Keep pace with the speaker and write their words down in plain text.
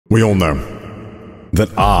We all know that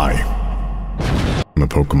I am a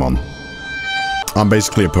Pokemon. I'm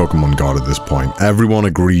basically a Pokemon god at this point. Everyone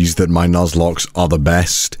agrees that my Nuzlocke are the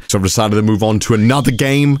best, so I've decided to move on to another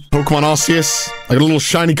game, Pokémon Arceus. I got a little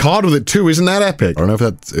shiny card with it too, isn't that epic? I don't know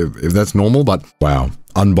if that's normal, but wow.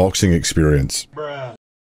 Unboxing experience. Bruh.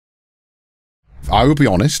 I will be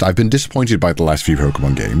honest, I've been disappointed by the last few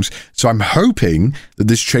Pokemon games, so I'm hoping that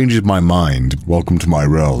this changes my mind. Welcome to my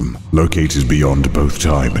realm, located beyond both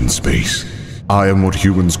time and space. I am what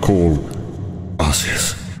humans call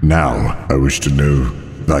Arceus. Now, I wish to know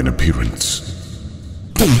thine appearance.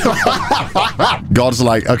 God's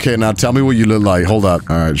like, okay, now tell me what you look like. Hold up.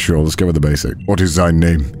 Alright, sure, let's go with the basic. What is thy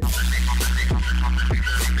name?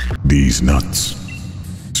 These nuts.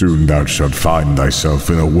 Soon thou shalt find thyself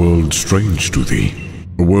in a world strange to thee.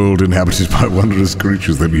 A world inhabited by wondrous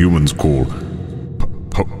creatures that humans call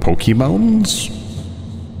Pokemons?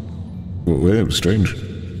 Well, strange.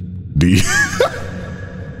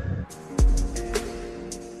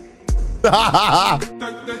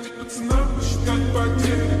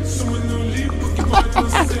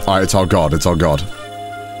 Alright, it's all God, it's all God.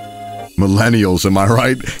 Millennials, am I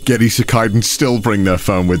right? Get isekai and still bring their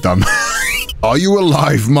phone with them. Are you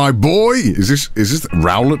alive, my boy? Is this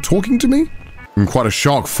Rowlet talking to me? I'm quite a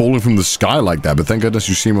shock falling from the sky like that, but thank goodness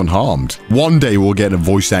you seem unharmed. One day we'll get a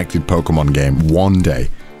voice-acted Pokemon game. One day.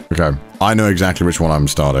 Okay, I know exactly which one I'm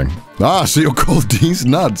starting. Ah, so you're called These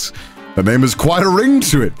Nuts. The name has quite a ring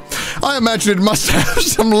to it. I imagine it must have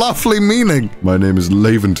some lovely meaning. My name is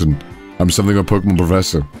Laventon. I'm something of a Pokemon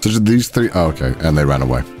professor. Such as these three. Oh, okay, and they ran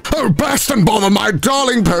away. Oh, bast and bother, my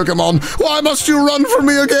darling Pokemon! Why must you run from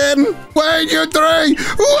me again? Wait, you three!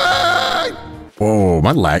 Wait! Whoa,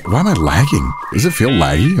 why am I lagging? Does it feel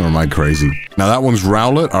laggy, or am I crazy? Now that one's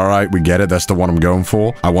Rowlet. All right, we get it. That's the one I'm going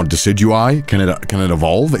for. I want Decidueye. Can it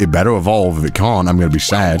evolve? It better evolve. If it can't, I'm gonna be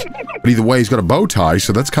sad. But either way, he's got a bow tie,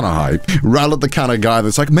 so that's kind of hype. Rowlet, the kind of guy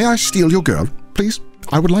that's like, may I steal your girl? Please?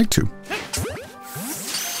 I would like to.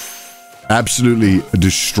 Absolutely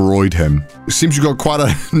destroyed him. It seems you got quite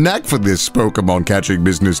a knack for this Pokemon catching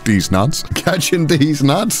business, These Nuts. Catching these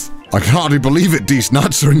nuts? I can hardly believe it. These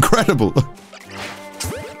nuts are incredible.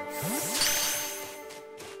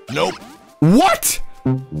 Nope. What?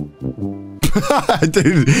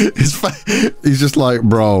 Dude, he's just like,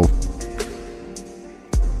 bro.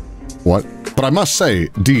 What? But I must say,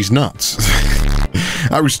 These Nuts.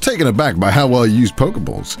 I was taken aback by how well you use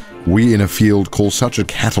Pokeballs. We in a field call such a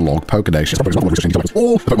catalog Pokedex. But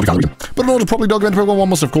in order to properly document Pokemon, one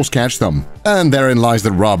must of course catch them. And therein lies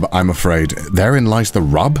the rub, I'm afraid. Therein lies the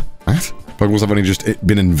rub? What? Pokeballs have only just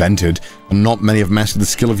been invented, and not many have mastered the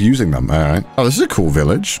skill of using them. Alright. Oh, this is a cool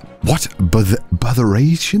village. What?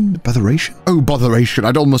 Botheration? Botheration? Oh, botheration.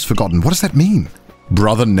 I'd almost forgotten. What does that mean?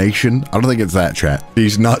 Brother Nation? I don't think it's that, chat.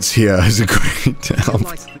 These Nuts here is a great town.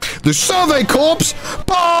 The Survey Corps!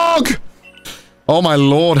 Bog! Oh my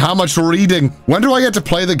lord, how much reading? When do I get to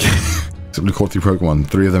play the game? Simply caught 3 Pokemon,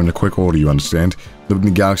 3 of them in a quick order, you understand? The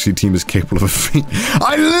Galaxy team is capable of a feat.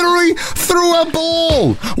 I literally threw a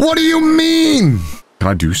ball! What do you mean? Can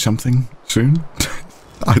I do something soon?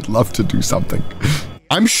 I'd love to do something.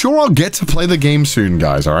 I'm sure I'll get to play the game soon,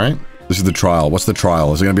 guys, alright? This is the trial. What's the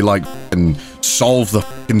trial? Is it gonna be like, and solve the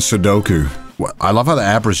fucking Sudoku? I love how the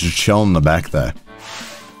Abra's just chilling in the back there.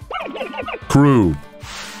 Crew.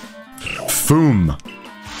 Foom.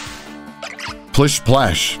 Plish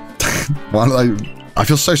Plash. I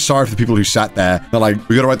feel so sorry for the people who sat there. They're like,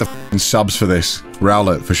 we gotta write the fucking subs for this.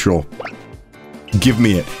 Rowlet, for sure. Give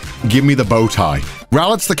me it. Give me the bow tie.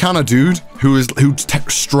 Rowlet's the kind of dude who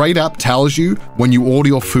straight up tells you when you order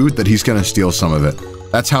your food that he's gonna steal some of it.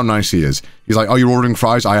 That's how nice he is. He's like, oh, you're ordering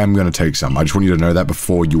fries? I am gonna take some. I just want you to know that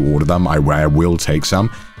before you order them, I will take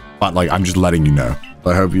some. But like, I'm just letting you know.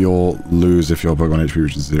 I hope you'll lose if your Pokemon HP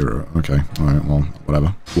reaches 0. Okay, alright, well,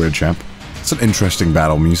 whatever. Weird champ. It's an interesting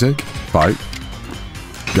battle music. Fight.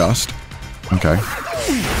 Gust. Okay.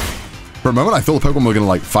 For a moment, I thought the Pokemon were gonna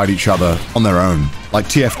like fight each other on their own. Like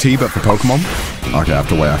TFT, but for Pokemon. Okay, I have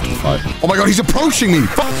to wait after the fight. Oh my god, he's approaching me!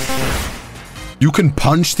 You can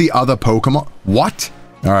punch the other Pokemon? What?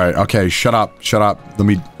 Alright, okay, shut up, shut up. Let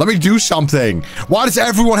me do something. Why does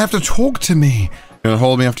everyone have to talk to me? You're gonna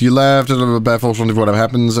hold me after you left, a little bit bad force, whatever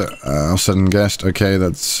happens. I'll sudden guest. Okay,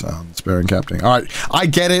 that's sparing captain. Alright, I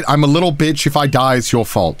get it. I'm a little bitch. If I die, it's your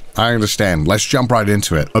fault. I understand. Let's jump right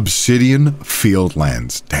into it. Obsidian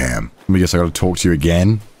Fieldlands. Damn. Let me guess I gotta talk to you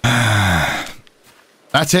again.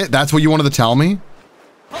 That's it? That's what you wanted to tell me?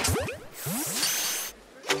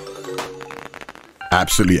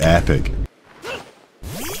 Absolutely epic.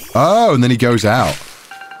 Oh, and then he goes out.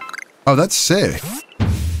 Oh, that's sick.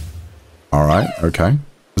 All right, okay.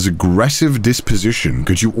 His aggressive disposition.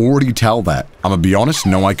 Could you already tell that? I'm gonna be honest,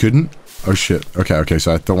 no I couldn't. Oh shit. Okay,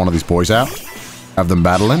 so I throw one of these boys out. Have them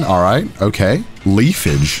battling, alright, okay.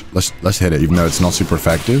 Leafage. Let's hit it, even though it's not super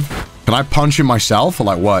effective. Can I punch him myself, or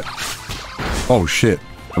like what? Oh shit.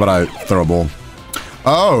 How about I throw a ball?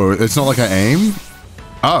 Oh, it's not like I aim?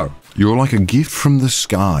 Oh. You're like a gift from the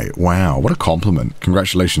sky. Wow, what a compliment.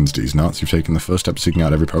 Congratulations, D's Nuts. You've taken the first step seeking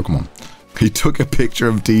out every Pokemon. He took a picture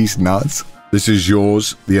of D's Nuts. This is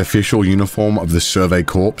yours, the official uniform of the Survey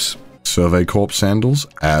Corps. Survey Corps sandals?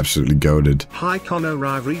 Absolutely goated. Hi Connor,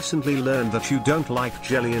 I've recently learned that you don't like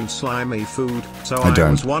jelly and slimy food, so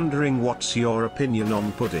I was wondering what's your opinion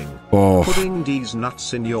on pudding? Oh. Putting D's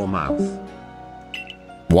nuts in your mouth.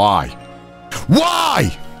 Why?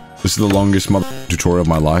 Why? This is the longest tutorial of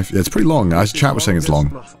my life. Yeah, it's pretty long. As chat was saying it's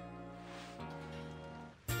long.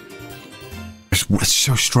 It's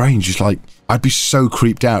so strange. It's like, I'd be so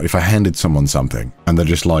creeped out if I handed someone something and they're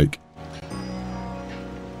just like...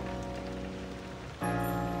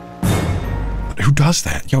 Who does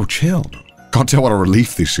that? Yo, chill. Can't tell what a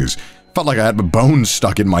relief this is. Felt like I had my bones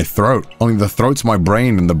stuck in my throat. Only the throat's my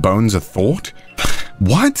brain and the bones are thought?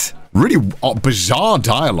 What? Really bizarre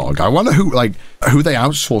dialogue. I wonder who they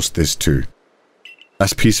outsourced this to.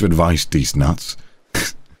 That's a piece of advice, D's Nuts.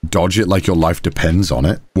 Dodge it like your life depends on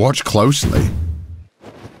it. Watch closely.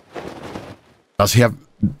 Does he have...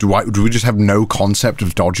 Do we just have no concept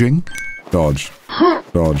of dodging? Dodge.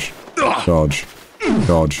 Dodge. Dodge.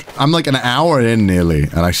 Dodge. I'm like an hour in nearly,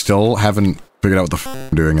 and I still haven't figured out what the f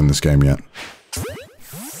I'm doing in this game yet.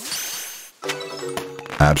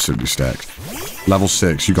 Absolutely stacked. Level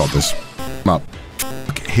 6, you got this. Up.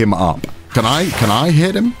 Him up. Can I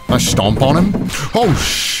hit him? Can I stomp on him? Oh,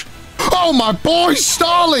 shh. Oh, my boy,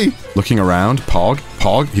 Starly! Looking around.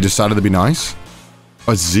 Pog. He decided to be nice.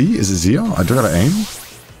 Oh, Z? Is it Zeo? I do gotta aim.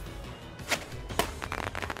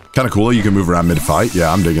 Kinda cool, you can move around mid-fight.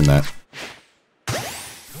 Yeah, I'm digging that.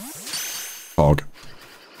 Pog.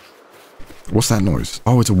 What's that noise?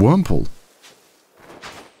 Oh, it's a Wurmple.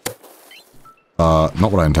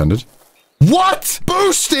 Not what I intended. What?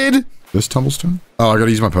 Boosted? This Tumblestone? Oh, I gotta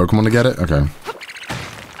use my Pokemon to get it? Okay.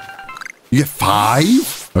 You get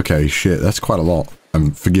 5? Okay, shit, that's quite a lot.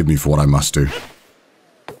 Forgive me for what I must do.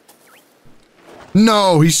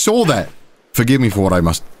 No, he saw that. Forgive me for what I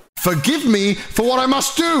must... Forgive me for what I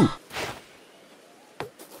must do!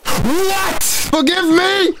 What? Forgive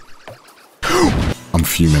me! I'm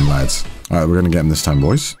fuming, lads. Alright, we're gonna get him this time,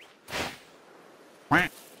 boys.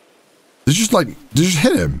 Did you just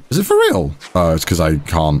hit him? Is it for real? Oh, it's because I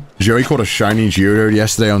can't. Joey caught a shiny Geodude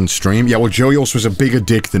yesterday on stream. Yeah, well, Joey also was a bigger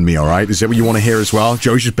dick than me, alright? Is that what you want to hear as well?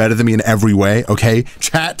 Joey's just better than me in every way, okay?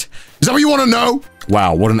 Chat? Is that what you want to know?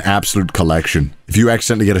 Wow, what an absolute collection. If you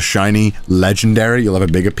accidentally get a shiny legendary, you'll have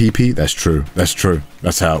a bigger PP? That's true. That's true.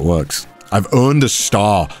 That's how it works. I've earned a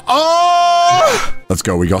star. Oh! Let's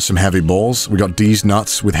go. We got some heavy balls. We got D's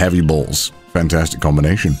Nuts with heavy balls. Fantastic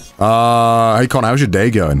combination. Hey Con, how's your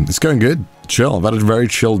day going? It's going good. Chill. I've had a very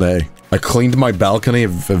chill day. I cleaned my balcony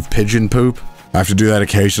of pigeon poop. I have to do that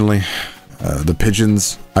occasionally. The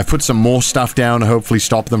pigeons. I've put some more stuff down to hopefully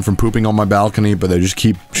stop them from pooping on my balcony, but they just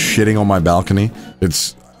keep shitting on my balcony.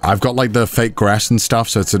 I've got like the fake grass and stuff,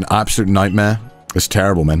 so it's an absolute nightmare. It's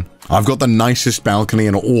terrible, man. I've got the nicest balcony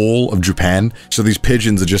in all of Japan, so these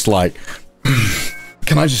pigeons are just like,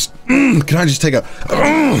 can I just take a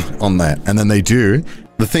on that? And then they do.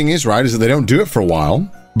 The thing is, right, is that they don't do it for a while,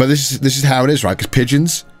 but this is how it is, right? Because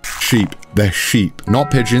pigeons, sheep, they're sheep. Not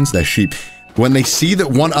pigeons, they're sheep. When they see that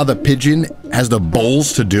one other pigeon has the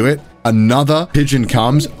balls to do it, another pigeon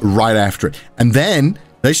comes right after it. And then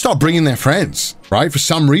they start bringing their friends, right? For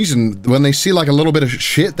some reason, when they see like a little bit of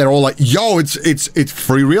shit, they're all like, yo, it's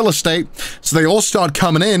free real estate. So they all start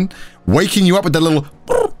coming in, waking you up with that little...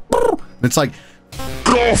 It's like,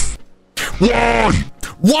 off!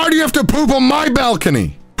 Why do you have to poop on my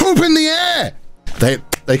balcony? Poop in the air!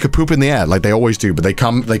 They could poop in the air, like they always do, but they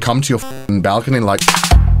come to your f***ing balcony and like...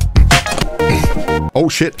 Oh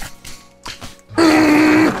shit.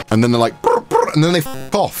 And then they're like... And then they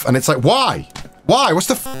f*** off, and it's like, why? Why? What's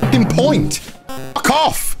the f***ing point? Fuck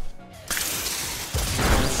off!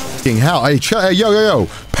 F***ing hell. Hey, yo.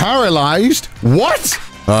 Paralyzed? What?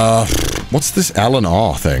 What's this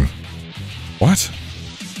L&R thing? What?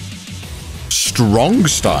 Strong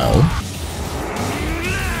style?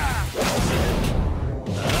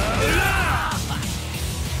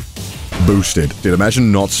 Boosted. Dude,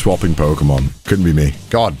 imagine not swapping Pokemon. Couldn't be me.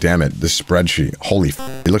 God damn it, this spreadsheet. Holy f***.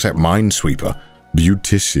 It looks like Minesweeper.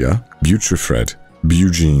 Beauticia. Butrifred.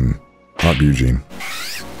 Bugene. Not Bugene.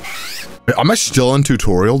 Am I still in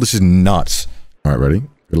tutorial? This is nuts. Alright, ready?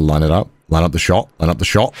 Gonna line it up. Line up the shot. Line up the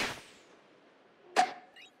shot.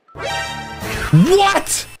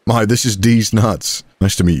 What? My, this is D's Nuts.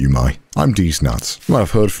 Nice to meet you, Mai. I'm D's Nuts. You might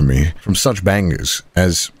have heard from me from such bangers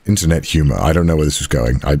as internet humor. I don't know where this is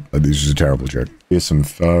going. This is a terrible joke. Here's some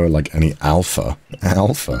fur, like any alpha.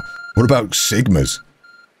 Alpha. What about sigmas?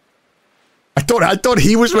 I thought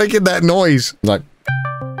he was making that noise. Like.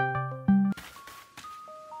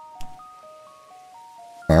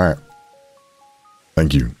 Alright.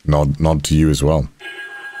 Thank you. Nod to you as well.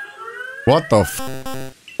 What the f?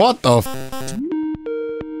 What the f?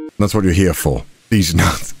 That's what you're here for. These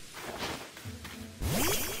nuts.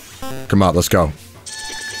 Come on, let's go.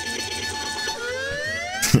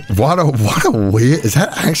 What a weird... Is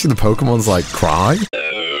that actually the Pokemon's, like, cry?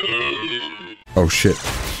 Oh, shit.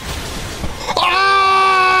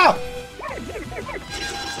 Ah!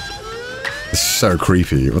 This is so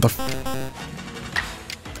creepy. What the f...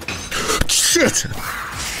 Shit!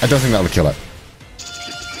 I don't think that'll kill it.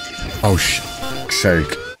 Oh, shit's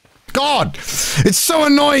sake. God! It's so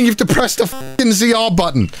annoying you have to press the f***ing ZR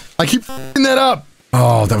button. I keep f***ing that up.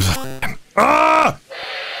 Oh, that was a ah!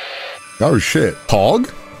 Oh, shit. Pog?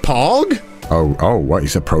 Pog? Oh, what?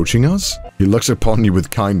 He's approaching us? He looks upon you with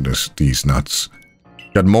kindness, D's Nuts.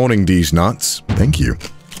 Good morning, D's Nuts. Thank you.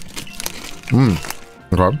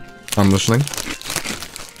 Okay. I'm listening.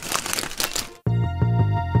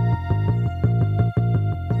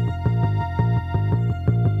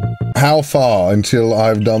 How far until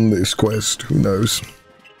I've done this quest? Who knows?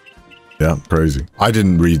 Yeah, crazy. I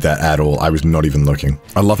didn't read that at all. I was not even looking.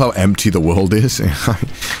 I love how empty the world is.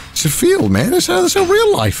 It's a feel, man. That's how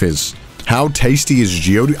real life is. How tasty is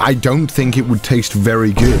Geodude? I don't think it would taste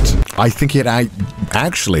very good. I think it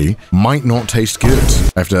actually might not taste good.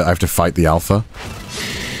 I have to fight the alpha.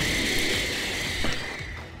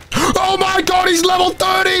 Oh my god, he's level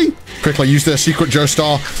 30! Quickly use their secret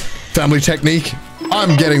Joestar family technique.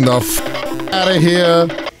 I'm getting the f out of here.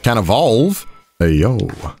 Can evolve. Hey, yo.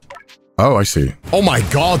 Oh, I see. Oh my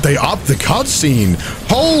god, they upped the cutscene.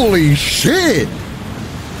 Holy shit.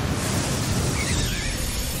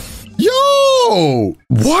 Yo!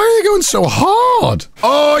 Why are they going so hard?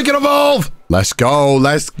 Oh, I can evolve. Let's go.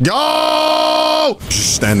 Let's go.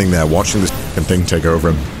 Just standing there watching this thing take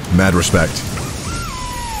over him. Mad respect.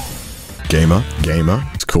 Gamer.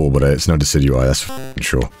 It's cool, but it's no Decidueye, that's for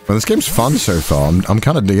sure. Well, this game's fun so far. I'm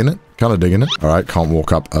kind of digging it. Alright, can't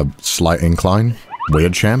walk up a slight incline.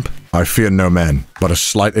 Weird champ. I fear no man, but a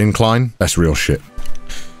slight incline? That's real shit.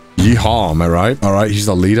 Yeehaw, am I right? Alright, he's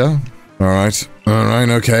the leader. Alright,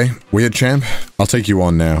 okay. Weird champ. I'll take you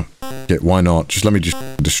on now. Yeah, why not? Just let me just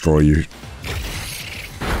destroy you.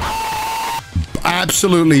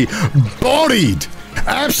 Absolutely bodied!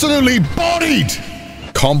 Absolutely bodied!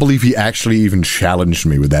 Can't believe he actually even challenged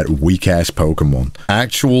me with that weak-ass Pokemon.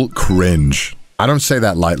 Actual cringe. I don't say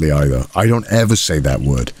that lightly either. I don't ever say that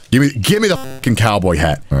word. Give me the fucking cowboy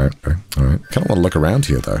hat. Alright. Kind of want to look around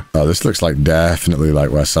here, though. Oh, this looks like definitely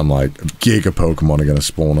like where some, like, Giga Pokemon are gonna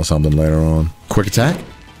spawn or something later on. Quick attack?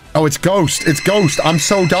 Oh, it's Ghost. It's Ghost. I'm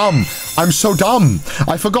so dumb. I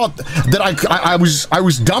forgot that I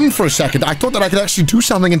was dumb for a second. I thought that I could actually do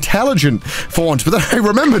something intelligent for once, but then I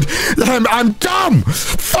remembered that I'm dumb.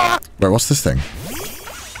 Fuck. Wait, what's this thing?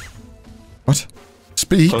 What?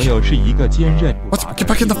 Speak? What? Get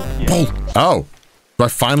back in the bowl. Oh. Do I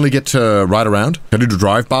finally get to ride around? Can I do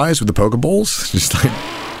drive-bys with the Pokeballs? Just like...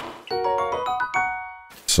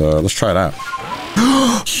 So, let's try it out.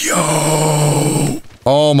 Yo!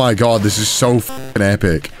 Oh my god, this is so f***ing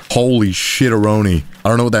epic. Holy shit-a-roni. I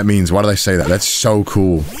don't know what that means. Why did I say that? That's so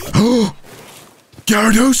cool.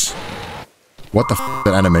 Gyarados? What the f***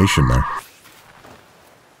 that animation, though?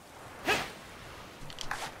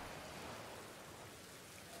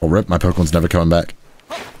 Oh, rip, my Pokemon's never coming back.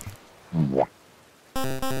 No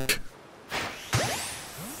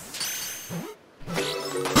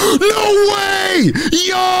way!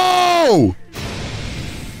 Yo!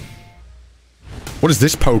 What is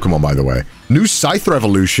this Pokemon, by the way? New Scyther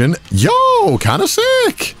evolution. Yo, kind of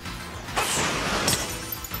sick.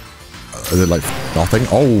 Is it like nothing?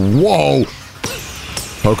 Oh, whoa.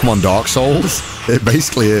 Pokemon Dark Souls? It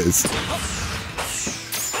basically is.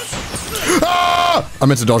 Ah! I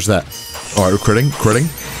meant to dodge that. All right, critting.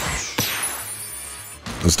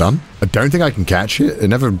 It's done. I don't think I can catch it. It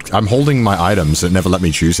never... I'm holding my items. It never let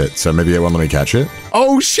me choose it, so maybe it won't let me catch it.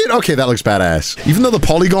 Oh, shit. Okay, that looks badass. Even though the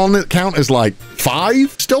polygon count is like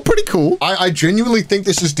 5, still pretty cool. I genuinely think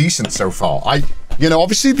this is decent so far. You know,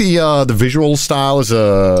 obviously the visual style is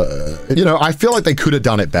you know, I feel like they could have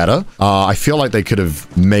done it better. I feel like they could have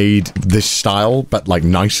made this style, but like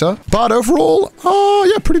nicer. But overall,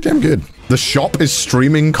 yeah, pretty damn good. The shop is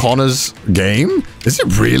streaming Connor's game? Is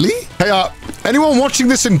it really? Hey, anyone watching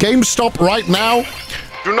this in GameStop right now?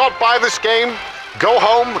 Do not buy this game. Go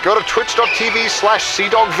home, go to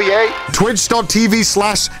twitch.tv/CDawgVA.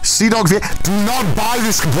 Twitch.tv/CDawgVA. Do not buy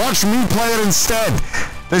this. Watch me play it instead.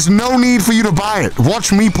 There's no need for you to buy it.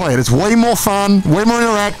 Watch me play it. It's way more fun, way more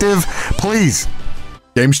interactive. Please.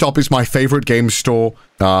 GameStop is my favorite game store,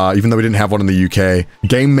 even though we didn't have one in the UK.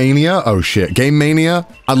 Game Mania? Oh shit. Game Mania?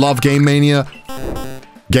 I love Game Mania.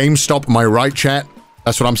 GameStop, my right, chat?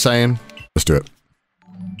 That's what I'm saying. Let's do it.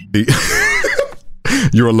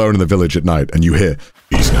 You're alone in the village at night, and you hear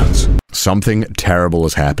these nuts. Something terrible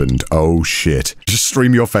has happened. Oh shit. Just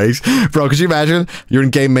stream your face. Bro, could you imagine? You're in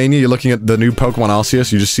Game Mania, you're looking at the new Pokémon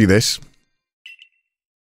Arceus, you just see this.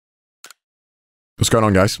 What's going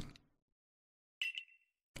on, guys?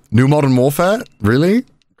 New Modern Warfare? Really?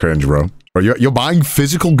 Cringe, bro. Bro, you're buying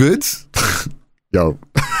physical goods? Yo.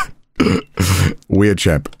 Weird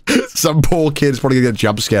champ. Some poor kid's probably gonna get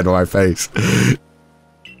jump scared by my face.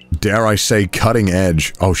 Dare I say cutting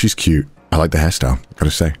edge. Oh, she's cute. I like the hairstyle, I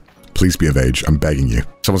gotta say. Please be of age, I'm begging you.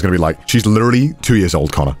 Someone's gonna be like, she's literally 2 years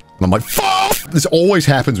old, Connor. And I'm like, fuck! This always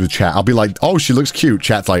happens with chat. I'll be like, oh, she looks cute.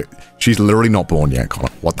 Chat's like, she's literally not born yet,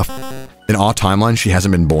 Connor. What the f? In our timeline, she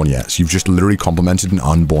hasn't been born yet, so you've just literally complimented an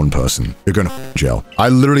unborn person. You're gonna jail. I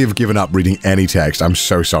literally have given up reading any text. I'm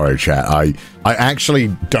so sorry, chat. I actually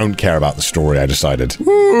don't care about the story, I decided.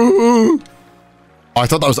 I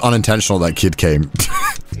thought that was unintentional, that kid came.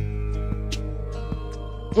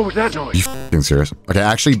 What was that noise? You f***ing serious? Okay,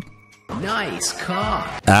 actually... Nice car.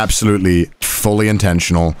 Absolutely, fully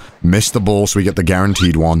intentional. Missed the ball, so we get the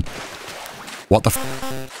guaranteed one. What the f***?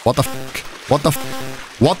 What the f***? What the f***?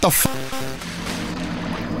 What the f***?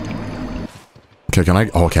 Okay, can I?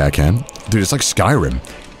 Oh, okay, I can. Dude, it's like Skyrim.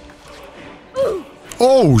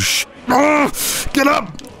 Oh, sh... Ah, get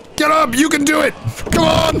up! Get up! You can do it! Come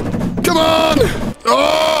on! Come on!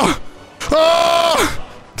 Oh! Oh!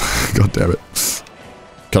 God damn it.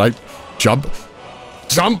 Can I jump?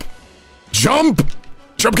 Jump! Jump!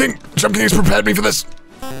 Jump King! Jump King has prepared me for this!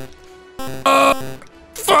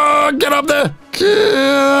 Fuck! Get up there!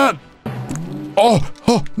 Get! Oh!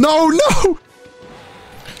 Oh! No! No!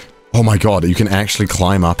 Oh my god, you can actually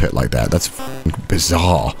climb up it like that. That's f***ing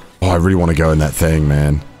bizarre. Oh, I really want to go in that thing,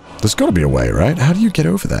 man. There's gotta be a way, right? How do you get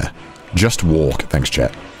over there? Just walk. Thanks,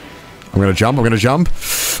 chat. I'm gonna jump. I'm gonna jump.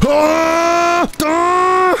 Ah!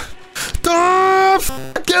 Ah! Ah!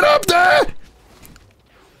 Get up there!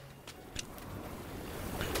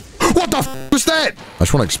 What the f was that? I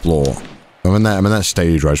just want to explore. I'm in that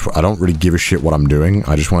stage where I don't really give a shit what I'm doing.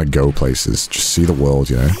 I just want to go places. Just see the world,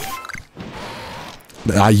 you know?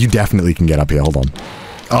 You definitely can get up here. Hold on.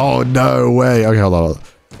 Oh, no way. Okay, hold on.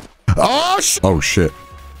 Oh, shit.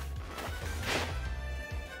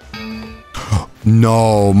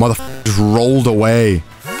 No, motherfucker just rolled away.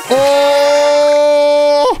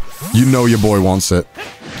 Oh! You know your boy wants it.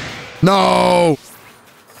 No!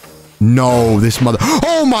 No, this mother-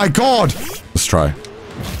 Oh my god! Let's try.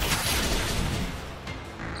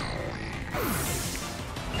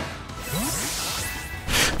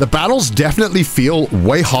 The battles definitely feel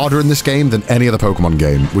way harder in this game than any other Pokemon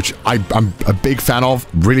game, which I'm a big fan of.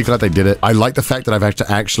 Really glad they did it. I like the fact that I've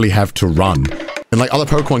actually have to run. In like other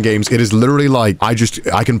Pokemon games, it is literally like, I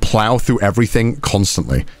can plow through everything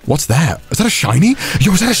constantly. What's that? Is that a shiny?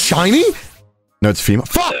 Yo, is that a shiny? No, it's female.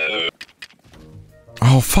 Fuck!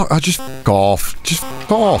 Oh, fuck. I just f*** off. Just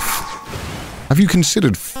f*** off. Have you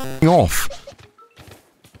considered f***ing off?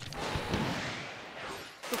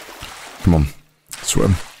 Come on.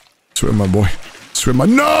 Swim. Swim, my boy. Swim, my-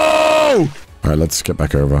 No! Alright, let's get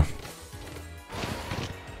back over.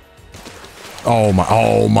 Oh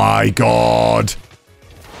my god.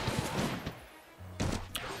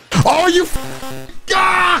 Oh, you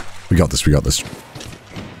ah! We got this, we got this.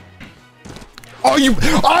 Oh,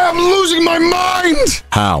 I am losing my mind!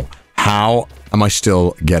 How? How am I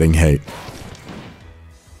still getting hate?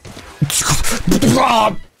 Is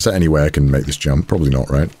there any way I can make this jump? Probably not,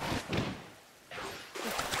 right?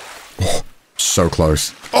 Oh, so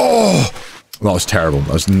close. Oh! That was terrible.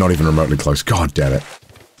 That was not even remotely close. God damn it.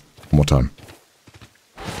 One more time.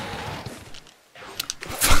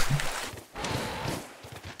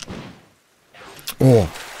 Oh.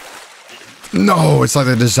 No, it's like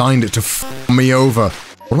they designed it to f me over.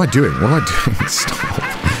 What am I doing? What am I doing? Stop.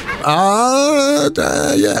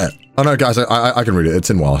 Yeah. Oh no, guys, I can read it. It's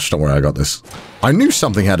in Welsh. Don't worry, I got this. I knew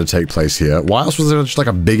something had to take place here. Why else was there just like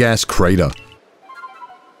a big-ass crater?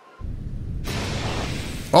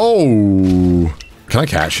 Oh. Can I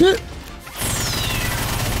catch it?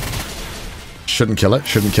 Shouldn't kill it.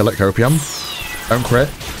 Shouldn't kill it, Copium. Don't crit.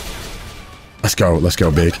 Let's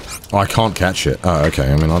go big. Oh, I can't catch it. Oh,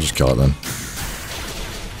 okay. I mean, I'll just kill it then.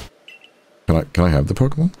 Can I have the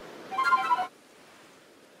Pokemon?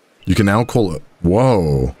 You can now call it.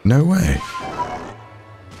 Whoa. No way.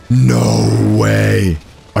 No way.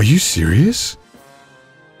 Are you serious?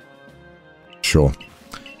 Sure.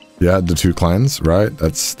 Yeah, the 2 clans, right?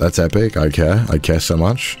 That's epic. I care so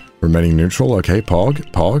much. Remaining neutral. Okay,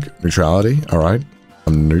 Pog. Neutrality. All right.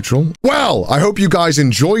 I'm neutral. Well, I hope you guys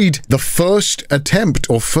enjoyed the first attempt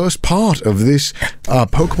or first part of this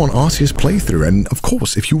Pokemon Arceus playthrough. And of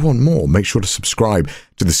course, if you want more, make sure to subscribe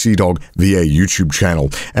to the CDawgVA YouTube channel.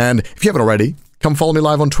 And if you haven't already, come follow me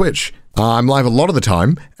live on Twitch. I'm live a lot of the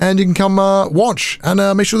time, and you can come watch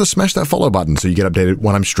and make sure to smash that follow button so you get updated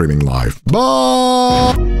when I'm streaming live.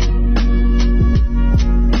 Bye!